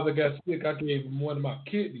 her father got sick. I gave him one of my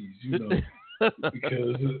kidneys, because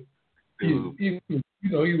he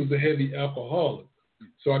was a heavy alcoholic.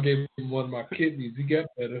 So I gave him one of my kidneys. He got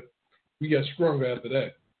better. We got stronger after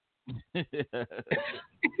that.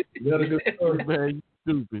 You had a good story. Man, you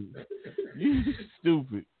stupid. You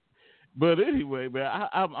stupid. But anyway, man,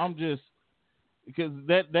 I'm just because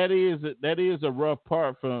that is a rough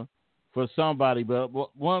part for somebody. But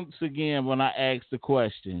once again, when I ask the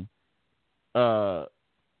question, a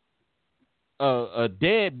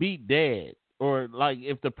dad beat dad, or like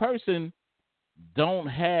if the person don't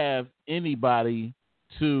have anybody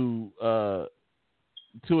to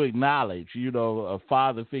acknowledge, a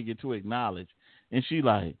father figure to acknowledge, and she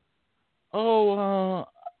like,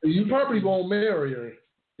 you probably won't marry her.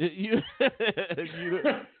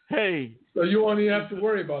 Hey, so you won't even have to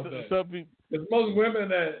worry about that. Because most women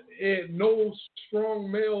that had no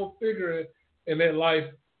strong male figure in their life,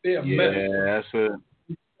 they are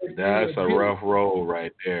that's a rough road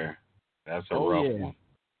right there. That's a rough one.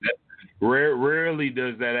 Rarely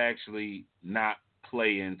does that actually not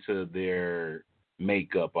play into their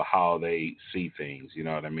makeup or how they see things. You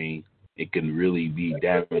know what I mean? It can really be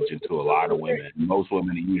damaging to a lot of women. Most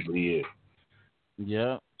women, it usually is.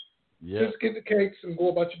 Yeah. Just get the cakes and go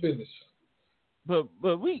about your business. But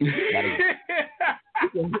we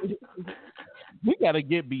gotta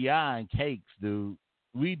get beyond cakes, dude.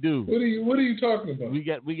 We do. What are you talking about?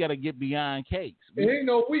 We got to get beyond cakes. It ain't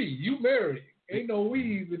no we. You married. Ain't no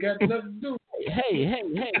we that got nothing to do. Hey.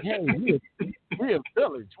 We're a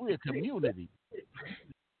village. We're a community.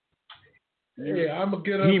 Yeah, I'm gonna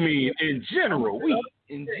get up. You mean in general?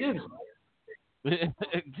 In general.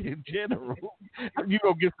 In general, you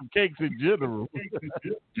gonna get some cakes in general.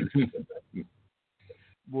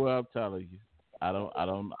 Boy, I'm telling you, I don't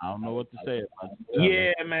know what to say about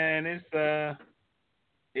it. Yeah, man,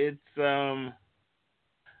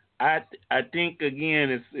 I think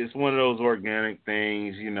again, it's one of those organic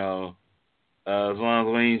things, as long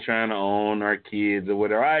as we ain't trying to own our kids or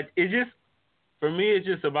whatever. For me, it's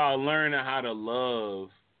just about learning how to love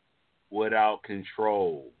without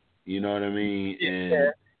control. You know what I mean?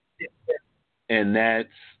 And that's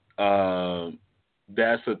a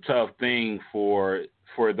tough thing for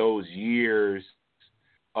those years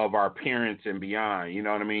of our parents and beyond. You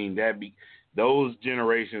know what I mean? Those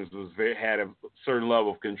generations had a certain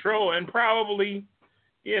level of control and probably,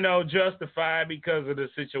 justified because of the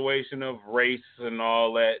situation of race and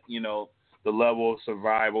all that. The level of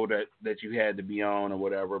survival that you had to be on or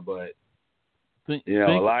whatever, but. A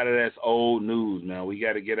lot of that's old news, man. We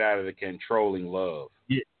got to get out of the controlling love.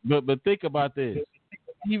 Yeah, but think about this.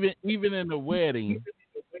 Even in the wedding,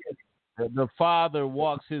 the father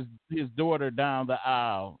walks his daughter down the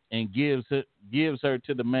aisle and gives her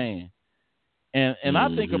to the man. And I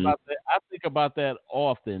think about that. I think about that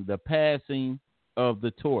often. The passing of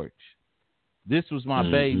the torch. This was my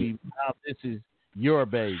baby. Now this is your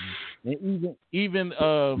baby. And even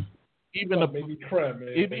the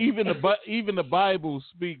Bible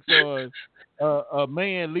speaks of a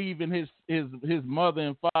man leaving his mother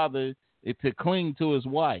and father to cling to his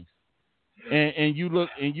wife, and you look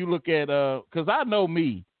at because I know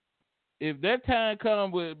me, if that time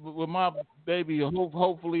comes with my baby,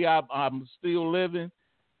 hopefully I'm still living,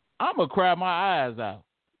 I'm gonna cry my eyes out.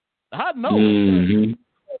 I know,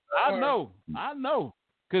 I know,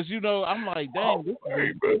 because I'm like, dang,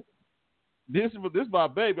 this is my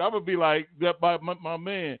baby. I'm gonna be like that by my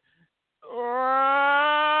man.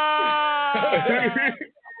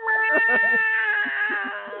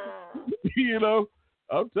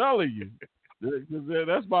 I'm telling you,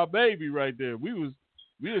 that's my baby right there. We was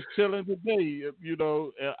chilling today.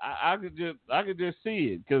 I could just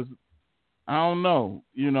see it because I don't know.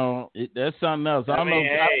 That's something else. I don't know.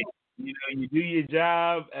 Hey, you do your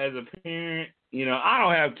job as a parent. I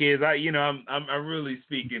don't have kids. I'm really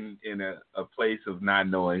speaking in a place of not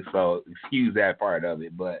knowing, so excuse that part of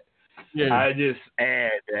it. But I just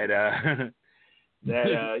add that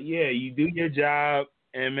you do your job,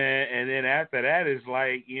 and then after that it's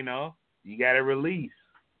like you got to release.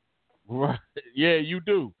 Right? Yeah, you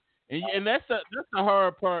do, and that's the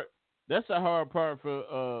hard part. That's a hard part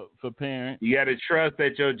for parents. You got to trust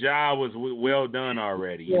that your job was well done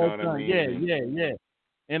already. You know what I mean? Yeah.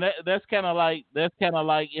 And that's kind of like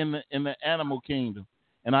in the animal kingdom.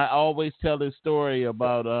 And I always tell this story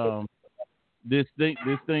about this thing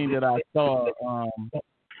that I saw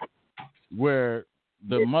where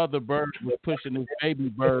the mother bird was pushing this baby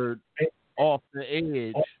bird off the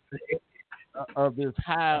edge of this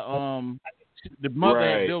high. The mother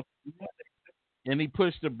had built, and he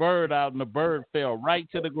pushed the bird out, and the bird fell right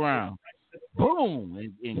to the ground.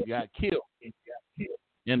 Boom, and got killed.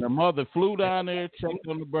 And the mother flew down there, checked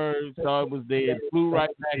on the bird, saw it was dead, flew right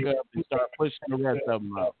back up, and started pushing the rest of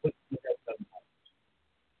them out.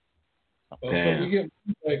 So we get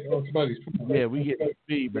feedback on somebody's. Yeah, we get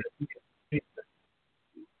feedback.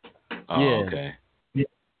 Oh, yeah. Okay. Yeah.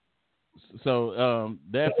 So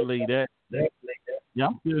definitely that. Yeah,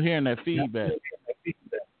 I'm still hearing that feedback.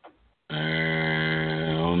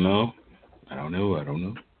 I don't know.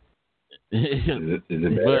 Is it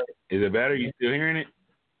better? But, is it better? You still hearing it?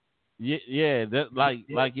 Yeah. That like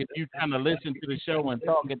if you kind of listen to the show and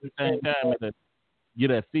talk at the same time, it'll get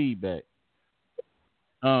that feedback.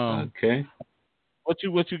 Okay. What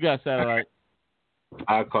you got, Satellite?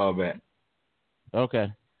 I'll call back.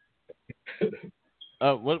 Okay.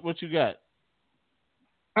 What you got?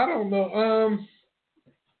 I don't know.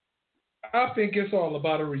 I think it's all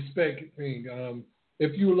about a respect thing.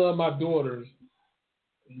 If you love my daughters,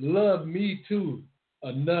 love me too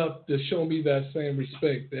enough to show me that same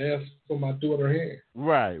respect to ask for my daughter hand.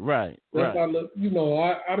 Right. That's how I look.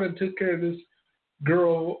 I done took care of this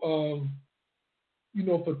girl,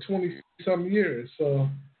 for 20-some years. So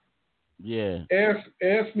yeah,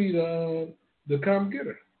 ask me to come get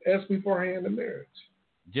her. Ask me for her hand in marriage.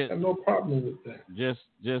 I have no problem with that.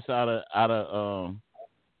 Just out of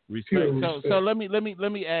respect. So let me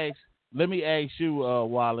ask you,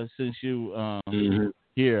 Wallace, since you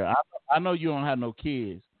here. I know you don't have no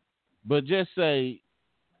kids, but just say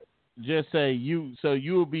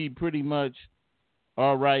you'll be pretty much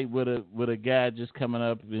all right with a guy just coming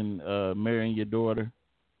up and marrying your daughter,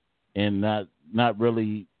 and not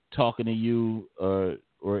really talking to you or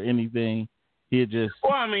anything. He just.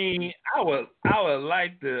 Well, I mean, I would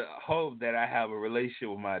like to hope that I have a relationship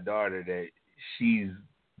with my daughter that she's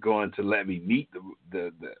going to let me meet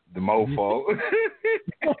the mofo.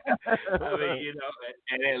 I mean,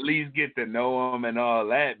 and at least get to know him and all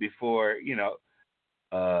that before, if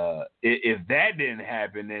that didn't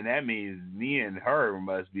happen, then that means me and her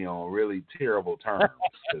must be on really terrible terms.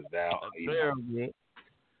 So that's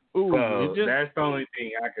the only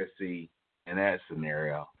thing I could see in that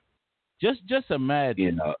scenario. Just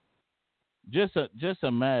imagine, just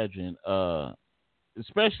imagine,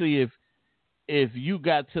 especially if you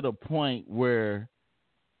got to the point where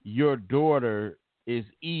your daughter is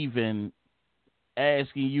even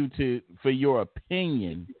asking you for your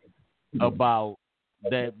opinion about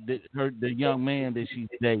the young man that she's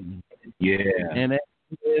dating. Yeah, and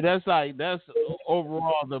that's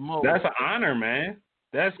overall the most. That's an honor, man.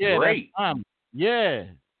 That's great. Yeah,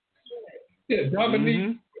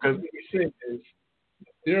 Dominique. What he said is,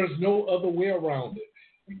 there's no other way around it.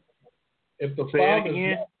 If the father's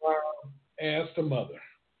not around, ask the mother.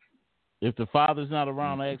 If the father's not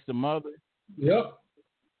around, ask the mother? Yep.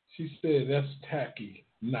 She said that's tacky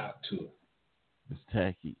not to. It's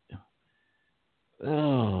tacky.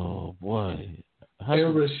 Oh, boy.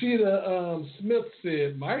 And Rashida Smith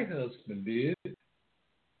said, my husband did.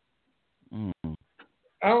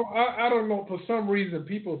 I don't know. For some reason,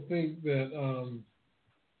 people think that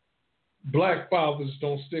black fathers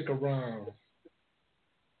don't stick around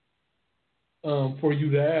for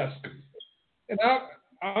you to ask them. And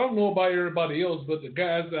I don't know about everybody else, but the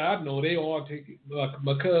guys that I know, they all take, like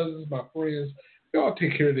my cousins, my friends, they all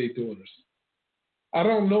take care of their daughters. I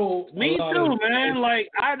don't know. Me too, man. Like,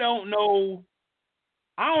 I don't know.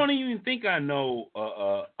 I don't even think I know.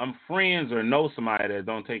 I'm friends or know somebody that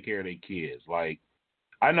don't take care of their kids. Like,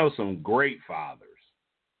 I know some great fathers.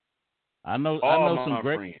 I know some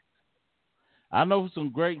great friends. I know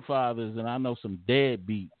some great fathers, and I know some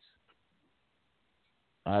deadbeats.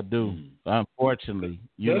 I do. Unfortunately,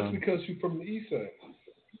 that's because you're from the east side.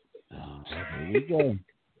 Oh, here we go.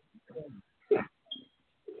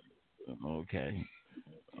 Okay.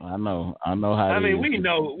 I know how. I mean, we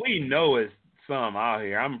know it's some out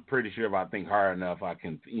here. I'm pretty sure if I think hard enough, I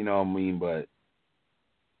can. You know what I mean? But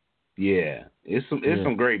yeah, it's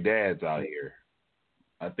some great dads out here.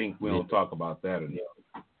 I think we don't talk about that enough.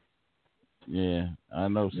 Yeah, I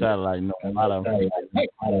know Satellite know a lot of them.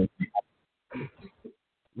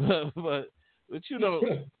 but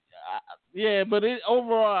yeah, but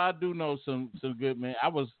overall, I do know some good men. I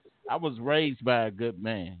was raised by a good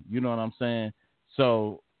man. You know what I'm saying?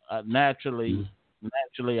 So naturally,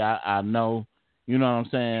 I know. You know what I'm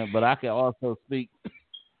saying? But I can also speak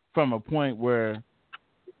from a point where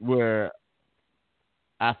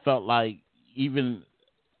I felt like even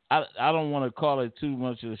I don't want to call it too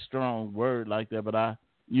much of a strong word like that, but I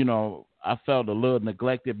felt a little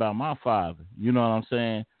neglected by my father. You know what I'm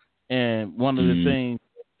saying? And one of the things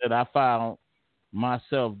that I found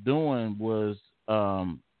myself doing was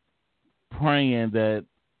praying that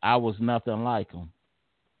I was nothing like him.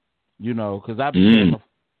 You know, because I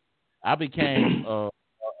became a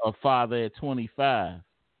father at 25,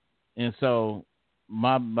 and so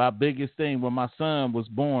my biggest thing when my son was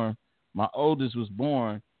born, my oldest was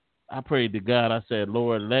born, I prayed to God. I said,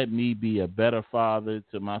 Lord, let me be a better father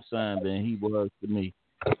to my son than he was to me.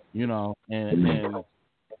 You know, and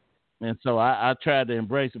so I tried to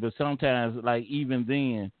embrace it, but sometimes, like even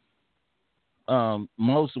then,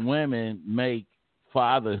 most women make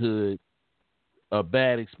fatherhood a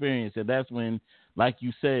bad experience, and that's when, like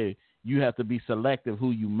you said, you have to be selective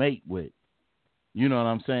who you mate with. You know what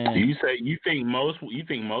I'm saying? You think most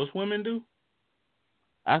women do?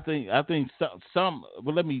 I think some.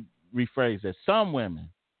 Well, let me rephrase that. Some women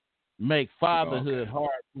make fatherhood hard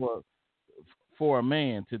for a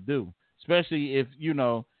man to do, especially if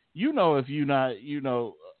if you're not,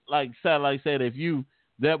 like said, if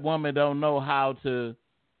that woman don't know how to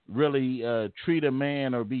really treat a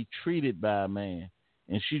man or be treated by a man,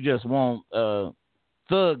 and she just want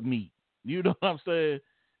thug meat. You know what I'm saying?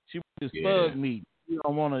 She wants thug meat. You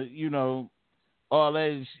don't want to, all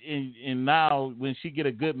that. And now when she get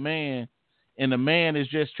a good man, and the man is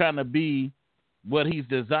just trying to be what he's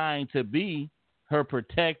designed to be, her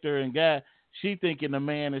protector and guide, she thinking the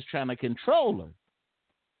man is trying to control her,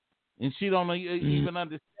 and she don't even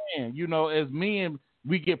understand. As men,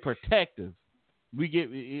 we get protective.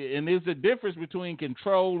 And there's a difference between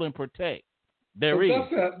control and protect. There is.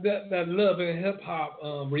 That's that Love and Hip Hop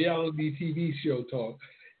reality TV show talk.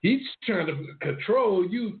 He's trying to control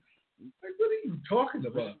you. Like, what are you talking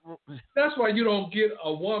about? That's why you don't get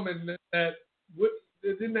a woman that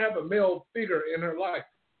didn't have a male figure in her life.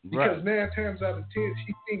 Because 9 times out of 10,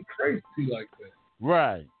 she seems crazy like that.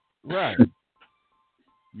 Right.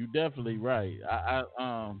 You're definitely right.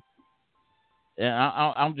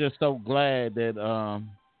 I'm just so glad that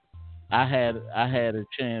I had a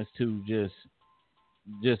chance to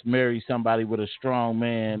just marry somebody with a strong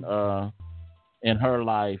man in her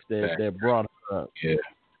life that brought her up. Yeah,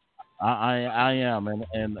 I am,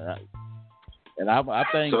 and I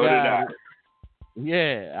thank so God.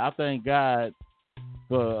 Yeah, I thank God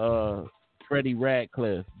for Freddie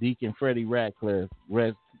Ratcliffe, Deacon Freddie Ratcliffe.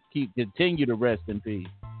 Continue to rest in peace.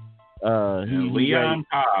 Leon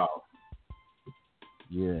Powell.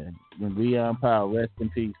 Yeah, when Leon Powell, rest in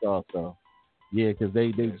peace also. Yeah, because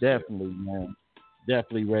they definitely, man,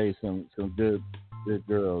 raised some good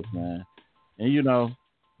girls, man. And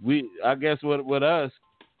I guess with us,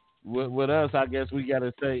 I guess we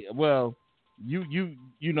gotta say, well, you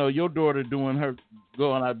your daughter going out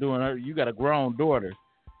doing her. You got a grown daughter,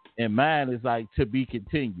 and mine is like to be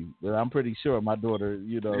continued. But I'm pretty sure my daughter,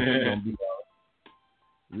 she's gonna be.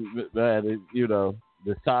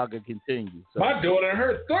 The saga continues. So. My daughter in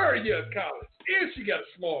her 3rd year of college, and she got a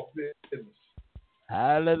small business.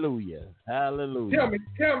 Hallelujah. Tell me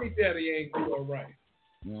Daddy ain't doing right.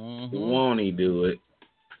 Mm-hmm. Won't he do it?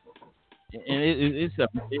 And it's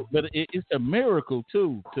a miracle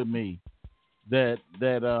too to me that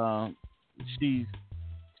she's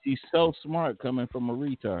so smart coming from a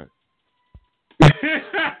retard.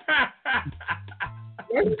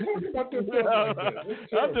 Why are you talking about this stuff like that?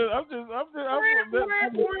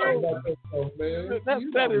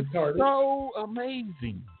 That is so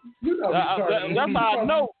amazing. That's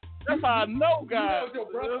how I know God.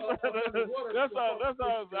 That's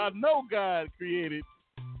how I know God created.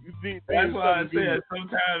 That's why I said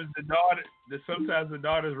sometimes the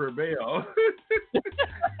daughters rebel.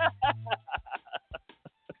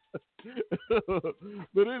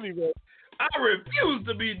 But anyway, I refuse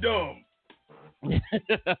to be dumb.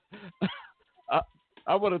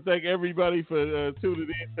 I want to thank everybody for tuning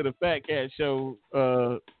in to the Fat Cat Show.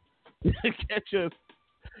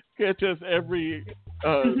 Catch us every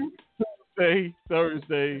Tuesday,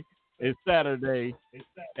 Thursday, and Saturday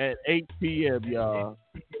at 8 p.m. Y'all.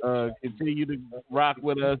 Continue to rock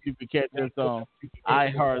with us. You can catch us on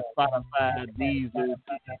iHeart, Spotify, Deezer,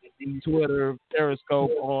 Twitter, Periscope,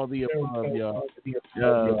 all the above, y'all. We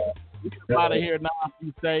out of here now.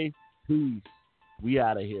 Be safe. Peace. We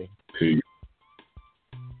out of here. Peace.